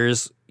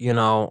Avengers. You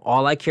know,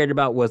 all I cared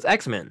about was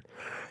X-Men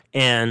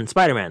and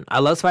Spider-Man. I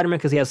love Spider-Man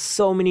because he has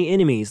so many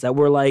enemies that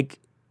were like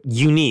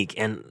unique.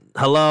 And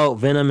hello,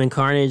 Venom and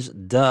Carnage,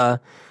 duh.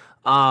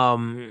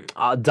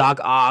 Doc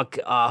Ock,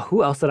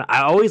 who else did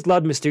I always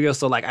loved Mysterio,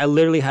 so like I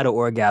literally had an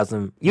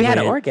orgasm. You had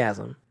an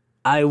orgasm?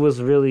 I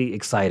was really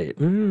excited.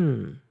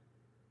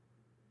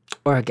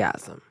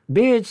 Orgasm.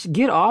 Bitch,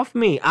 get off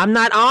me. I'm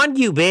not on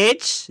you,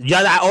 bitch.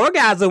 Yeah, that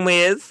orgasm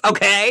is,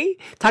 okay?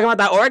 Talking about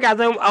that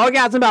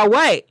orgasm about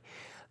what?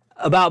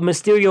 About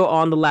Mysterio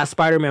on the last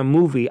Spider-Man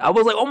movie. I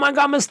was like, oh my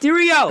God,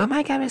 Mysterio. Oh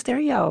my God,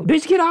 Mysterio.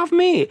 Bitch, get off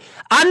me.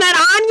 I'm not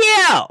on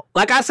you.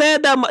 Like I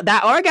said,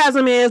 that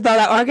orgasm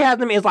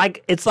is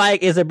like, it's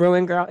like, is it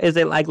brewing, girl? Is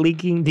it like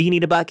leaking? Do you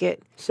need a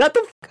bucket? Shut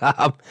the fuck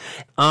up.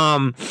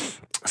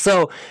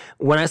 So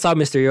when I saw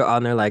Mysterio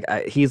on there, like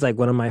he's like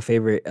one of my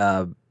favorite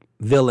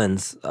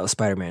villains of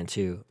Spider-Man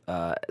 2.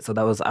 So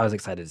I was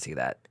excited to see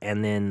that.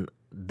 And then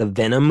the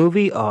Venom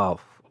movie, oh,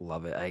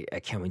 love it.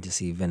 I can't wait to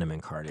see Venom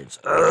and Carnage.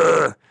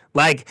 Ugh.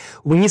 Like,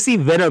 when you see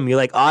Venom, you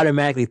like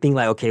automatically think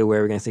like, okay,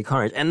 where are we going to see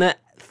Carnage? And the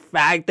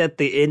fact that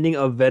the ending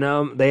of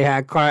Venom, they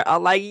had Carnage,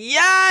 I'm like,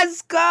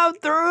 yes, come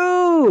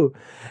through.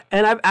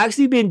 And I've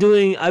been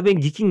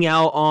geeking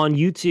out on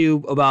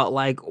YouTube about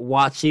like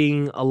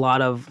watching a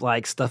lot of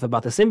like stuff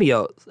about the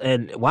symbiote.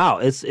 And wow,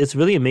 it's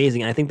really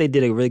amazing. And I think they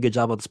did a really good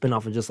job of the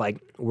spinoff of just like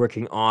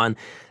working on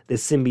the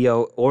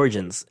symbiote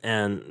origins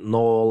and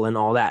Noel and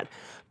all that.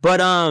 But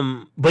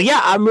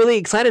yeah, I'm really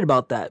excited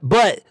about that.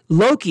 But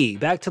Loki,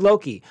 back to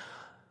Loki.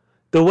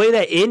 The way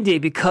that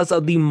ended because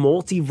of the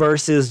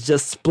multiverses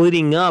just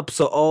splitting up,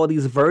 so all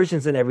these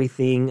versions and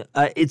everything,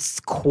 it's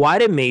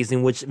quite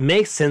amazing, which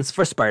makes sense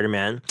for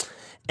Spider-Man.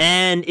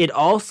 And it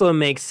also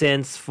makes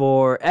sense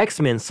for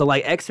X-Men. So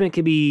like X-Men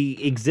could be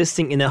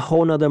existing in a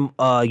whole nother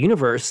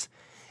universe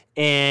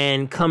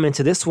and come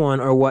into this one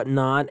or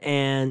whatnot.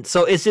 And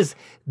so it's just,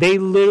 they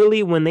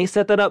literally, when they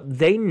set that up,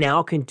 they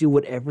now can do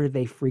whatever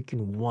they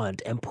freaking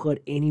want and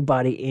put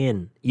anybody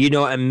in, you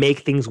know, and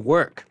make things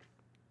work.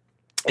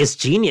 It's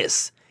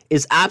genius.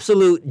 It's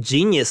absolute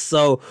genius.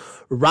 So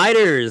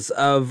writers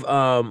of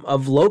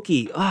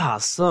Loki,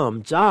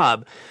 awesome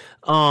job.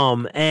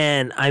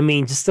 And I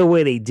mean, just the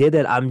way they did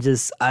it, I'm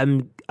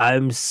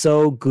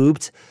so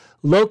gooped.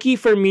 Loki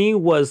for me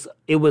was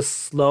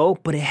slow,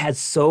 but it had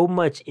so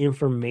much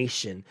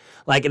information.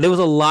 Like there was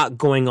a lot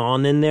going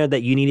on in there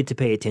that you needed to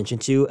pay attention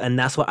to. And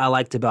that's what I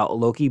liked about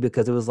Loki,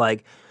 because it was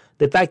like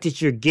the fact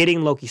that you're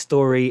getting Loki's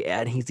story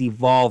and he's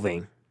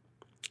evolving.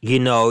 You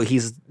know,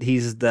 he's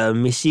the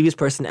mischievous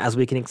person as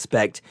we can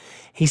expect.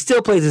 He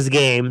still plays his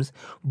games,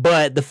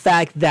 but the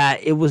fact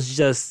that it was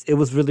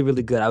really,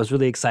 really good. I was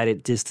really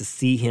excited just to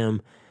see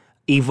him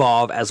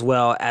evolve, as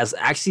well as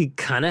actually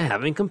kind of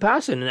having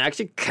compassion and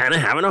actually kind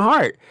of having a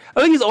heart.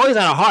 I mean, he's always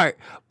had a heart,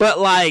 but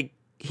like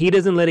he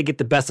doesn't let it get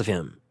the best of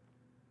him.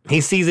 He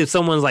sees if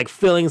someone's like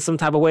feeling some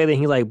type of way, then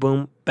he's like,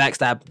 boom,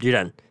 backstab, you're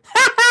done.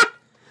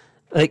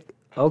 Like,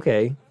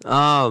 okay.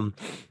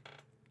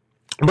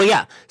 But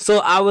yeah, so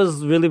I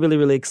was really, really,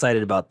 really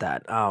excited about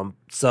that.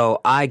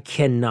 So I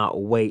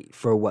cannot wait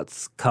for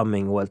what's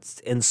coming, what's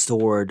in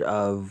store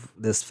of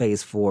this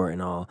Phase 4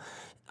 and all.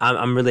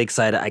 I'm really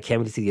excited. I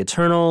can't wait to see the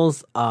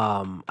Eternals.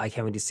 I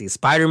can't wait to see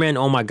Spider-Man.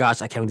 Oh my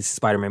gosh, I can't wait to see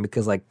Spider-Man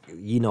because, like,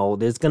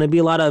 there's gonna be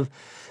a lot of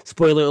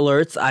spoiler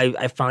alerts.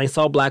 I finally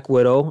saw Black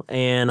Widow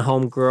and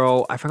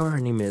Homegirl. I forgot what her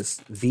name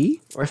is,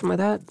 V or something like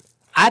that.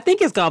 I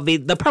think it's called V,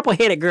 the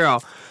purple-headed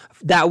girl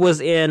that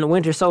was in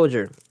Winter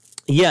Soldier.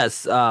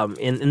 Yes,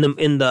 in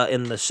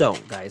the show,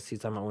 guys. He's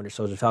talking about Winter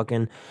Soldier,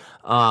 Falcon.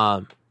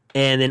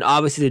 And then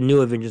obviously the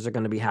new Avengers are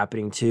going to be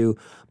happening too.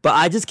 But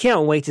I just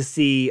can't wait to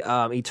see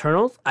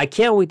Eternals. I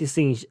can't wait to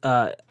see.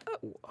 Oh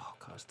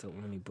gosh,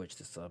 let me butch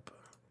this up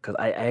because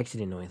I actually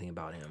didn't know anything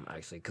about him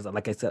actually. Because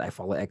like I said, I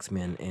follow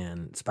X-Men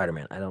and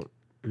Spider-Man. I don't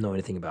know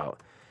anything about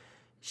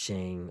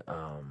Shanghai.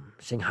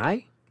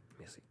 Let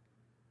me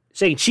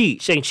see.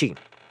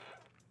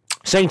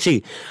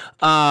 Shang-Chi.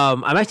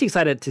 I'm actually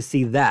excited to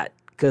see that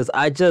because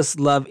I just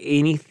love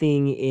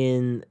anything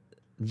in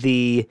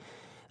the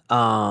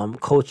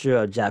culture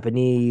of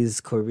Japanese,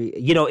 Korea,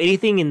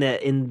 anything in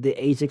the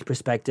Asian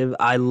perspective.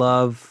 I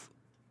love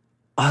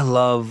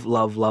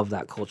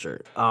that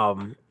culture.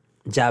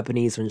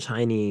 Japanese from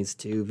Chinese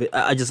to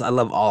I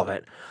love all of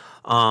it.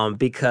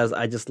 Because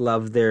I just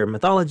love their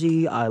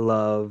mythology. I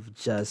love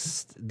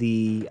just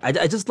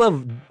I just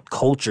love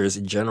cultures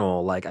in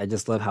general. Like I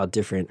just love how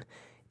different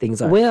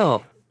things are.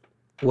 Will,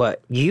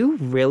 What? you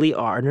really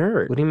are a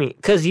nerd. What do you mean?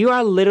 Because you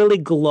are literally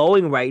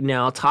glowing right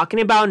now talking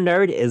about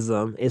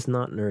nerdism. It's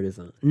not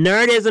nerdism.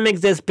 Nerdism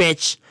exists,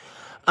 bitch.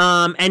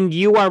 And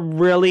you are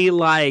really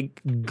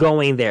like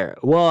going there.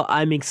 Well,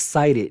 I'm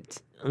excited.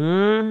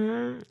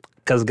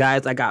 Cause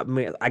guys, I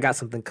got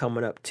something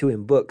coming up too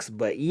in books,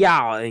 but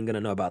y'all ain't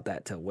gonna know about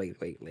that till way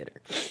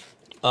later.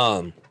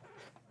 Oh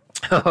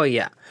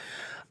yeah.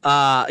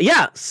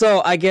 Yeah.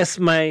 So I guess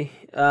my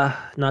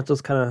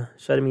Nacho's kind of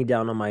shutting me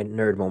down on my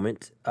nerd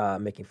moment,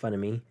 making fun of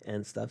me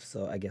and stuff.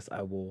 So I guess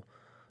I will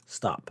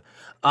stop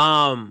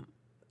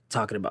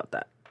talking about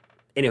that.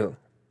 Anywho,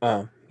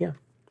 yeah.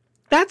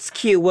 That's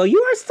cute. Well,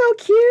 you are so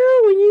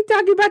cute when you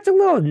talking about your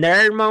little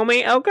nerd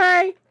moment,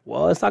 okay?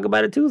 Well, let's talk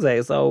about it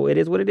Tuesday, so it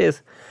is what it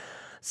is.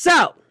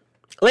 So,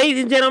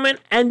 ladies and gentlemen,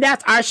 and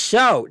that's our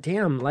show.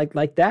 Damn, like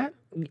that?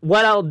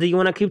 What else? Do you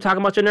want to keep talking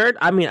about your nerd?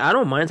 I mean, I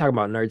don't mind talking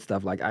about nerd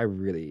stuff. Like, I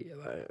really...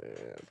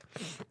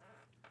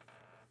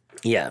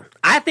 yeah.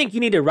 I think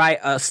you need to write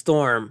a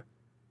Storm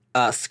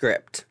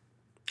script.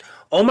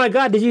 Oh my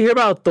God, did you hear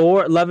about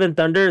Thor, Love and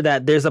Thunder,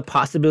 that there's a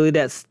possibility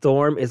that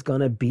Storm is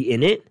gonna be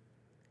in it?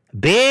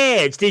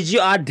 Bitch, did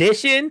you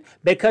audition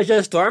because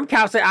your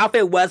Stormcaster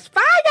outfit was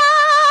fire?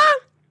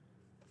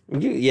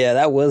 Yeah,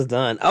 that was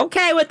done.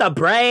 Okay, with the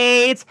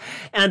braids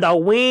and the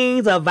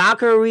wings of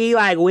Valkyrie,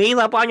 like wings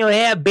up on your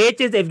head,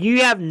 bitches. If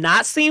you have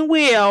not seen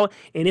Will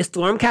in his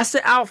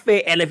Stormcaster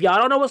outfit, and if y'all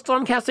don't know what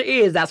Stormcaster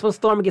is, that's when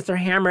Storm gets her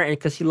hammer, and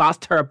because she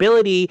lost her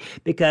ability,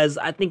 because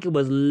I think it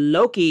was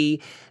Loki.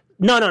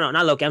 No,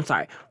 not Loki. I'm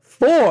sorry.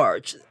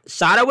 Forge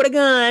shot her with a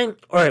gun,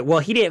 or well,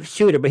 he didn't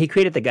shoot her, but he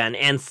created the gun,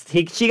 and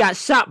she got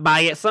shot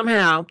by it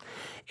somehow.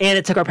 And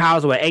it took her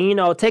powers away.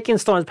 And, taking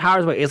Storm's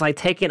powers away is like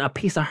taking a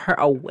piece of her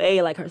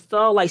away, like her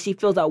soul. Like, she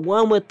feels at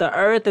one with the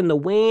earth and the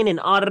wind and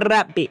all of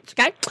that, bitch,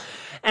 okay?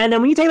 And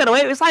then when you take that away,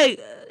 it's like,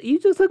 you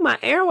just took my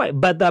air away.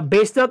 But the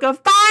bitch still can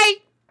fight.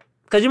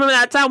 Because you remember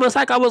that time when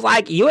Psycho was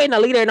like, you ain't a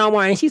leader no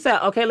more. And she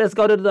said, okay, let's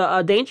go to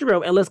the danger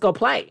room and let's go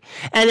play.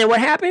 And then what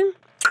happened?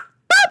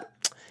 Boop!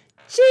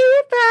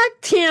 She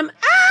fucked him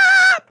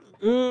up.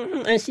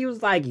 And she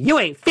was like, you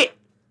ain't fit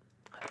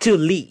to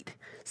lead.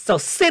 So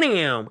sit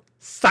down,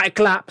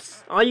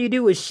 Cyclops. All you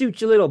do is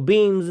shoot your little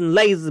beams and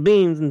laser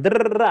beams and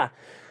da-da-da-da.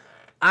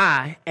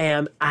 I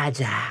am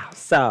agile,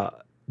 so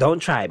don't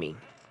try me.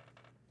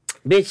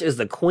 Bitch is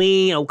the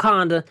Queen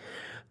Wakanda,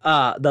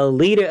 the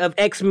leader of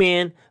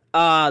X-Men,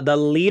 the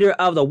leader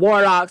of the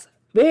Warlocks.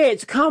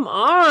 Bitch, come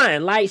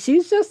on. Like,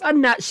 she's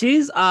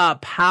a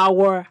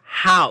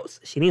powerhouse.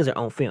 She needs her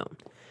own film.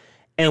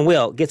 And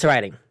Will, get to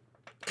writing,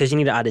 because you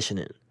need to audition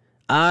it.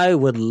 I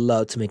would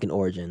love to make an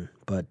origin,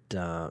 but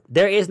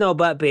there is no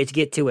but, bitch.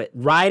 Get to it.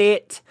 Write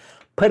it.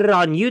 Put it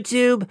on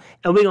YouTube,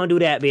 and we're going to do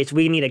that, bitch.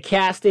 We need to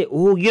cast it.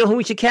 Ooh, you know who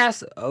we should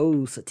cast?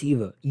 Oh,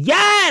 Sativa.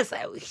 Yes!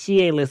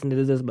 She ain't listening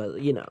to this, but,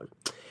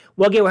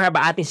 We'll get with her,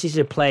 but I think she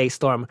should play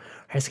Storm.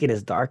 Her skin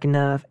is dark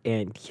enough,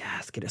 and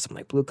yes, get her some,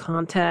 like, blue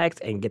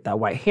contacts, and get that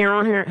white hair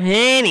on her.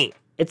 Honey,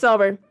 it's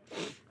over.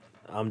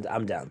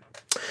 I'm down.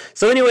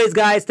 So anyways,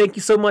 guys, thank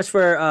you so much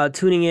for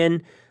tuning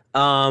in.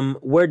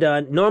 We're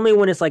done. Normally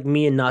when it's like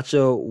me and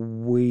Nacho,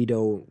 we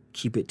don't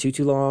keep it too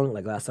long.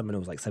 Like last time it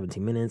was like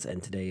 17 minutes,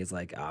 and today is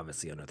like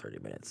obviously under 30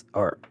 minutes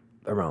or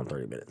around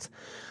 30 minutes.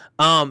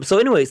 So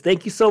anyways,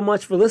 thank you so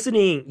much for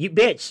listening. You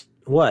bitch.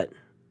 What?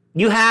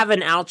 You have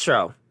an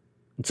outro.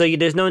 So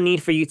there's no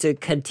need for you to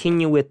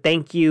continue with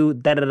thank you,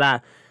 da-da-da.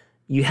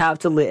 You have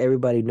to let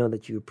everybody know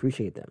that you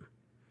appreciate them.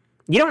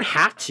 You don't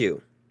have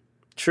to.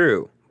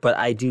 True, but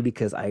I do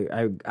because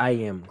I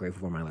am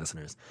grateful for my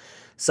listeners.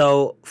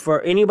 So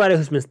for anybody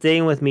who's been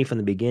staying with me from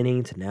the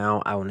beginning to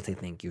now, I want to say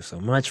thank you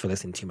so much for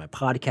listening to my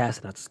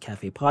podcast, Not Just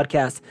Cafe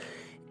Podcast.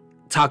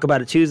 Talk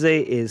About It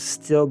Tuesday is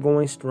still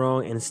going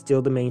strong and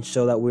still the main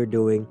show that we're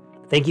doing.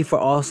 Thank you for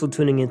also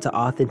tuning into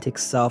Authentic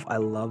Self. I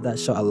love that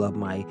show. I love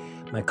my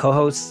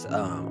co-hosts,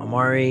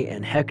 Amari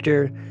and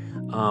Hector.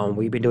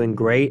 We've been doing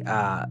great.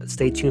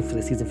 Stay tuned for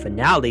the season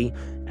finale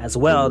as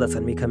well. That's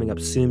going to be coming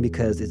up soon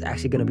because it's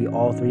actually going to be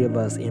all three of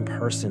us in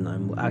person.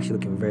 I'm actually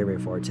looking very, very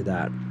forward to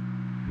that.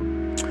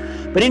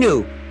 But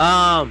anywho,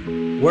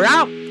 we're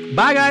out.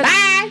 Bye, guys.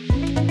 Bye.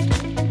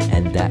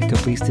 And that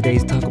completes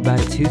today's Talk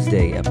About It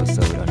Tuesday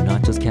episode on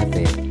Not Just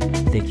Cafe.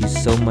 Thank you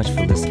so much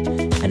for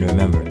listening. And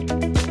remember,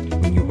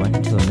 when you run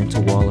into a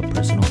mental wall of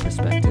personal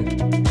perspective,